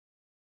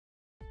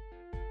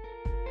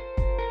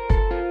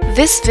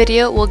This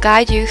video will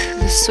guide you through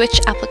the Switch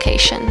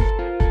application.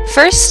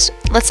 First,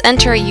 let's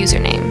enter a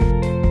username.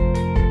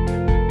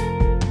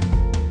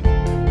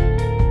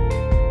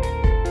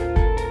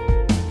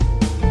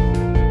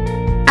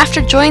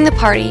 After joining the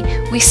party,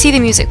 we see the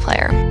music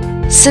player.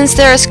 Since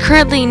there is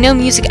currently no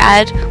music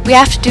added, we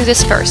have to do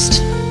this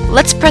first.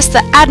 Let's press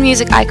the Add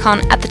Music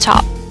icon at the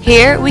top.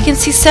 Here, we can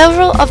see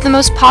several of the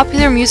most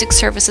popular music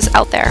services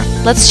out there.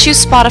 Let's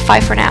choose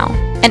Spotify for now,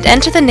 and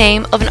enter the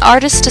name of an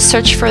artist to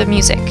search for the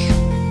music.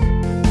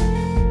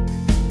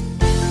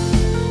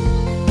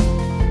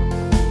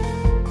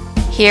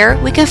 Here,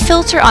 we can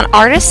filter on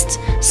artists,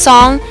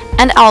 song,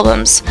 and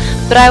albums,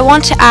 but I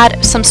want to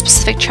add some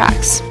specific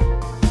tracks.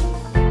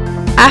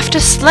 After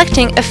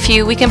selecting a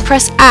few, we can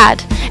press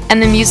Add,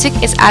 and the music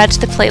is added to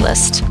the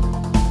playlist.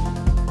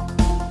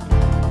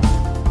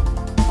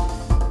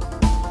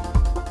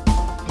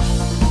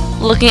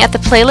 Looking at the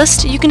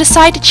playlist, you can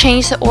decide to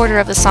change the order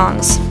of the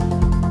songs.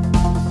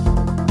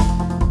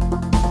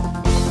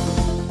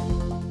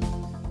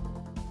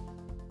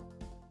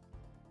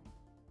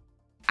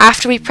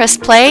 After we press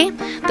play,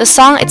 the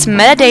song, its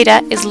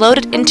metadata, is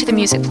loaded into the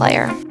music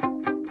player.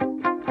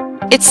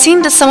 It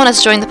seems that someone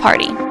has joined the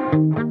party.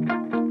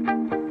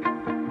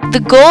 The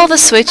goal of the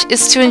Switch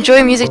is to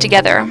enjoy music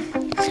together.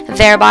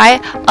 Thereby,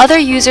 other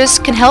users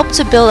can help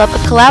to build up a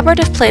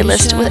collaborative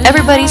playlist with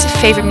everybody's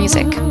favorite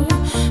music.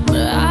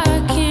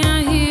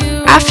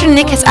 After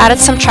Nick has added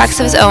some tracks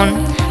of his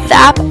own, the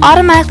app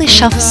automatically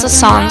shuffles the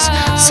songs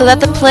so that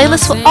the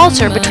playlist will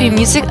alter between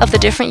music of the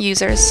different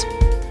users.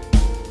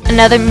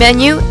 Another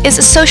menu is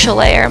a social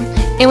layer,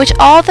 in which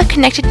all the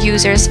connected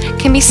users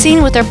can be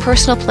seen with their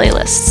personal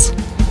playlists.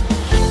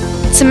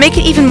 To make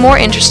it even more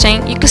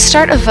interesting, you could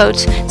start a vote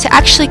to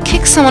actually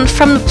kick someone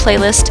from the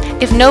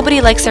playlist if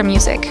nobody likes their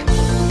music.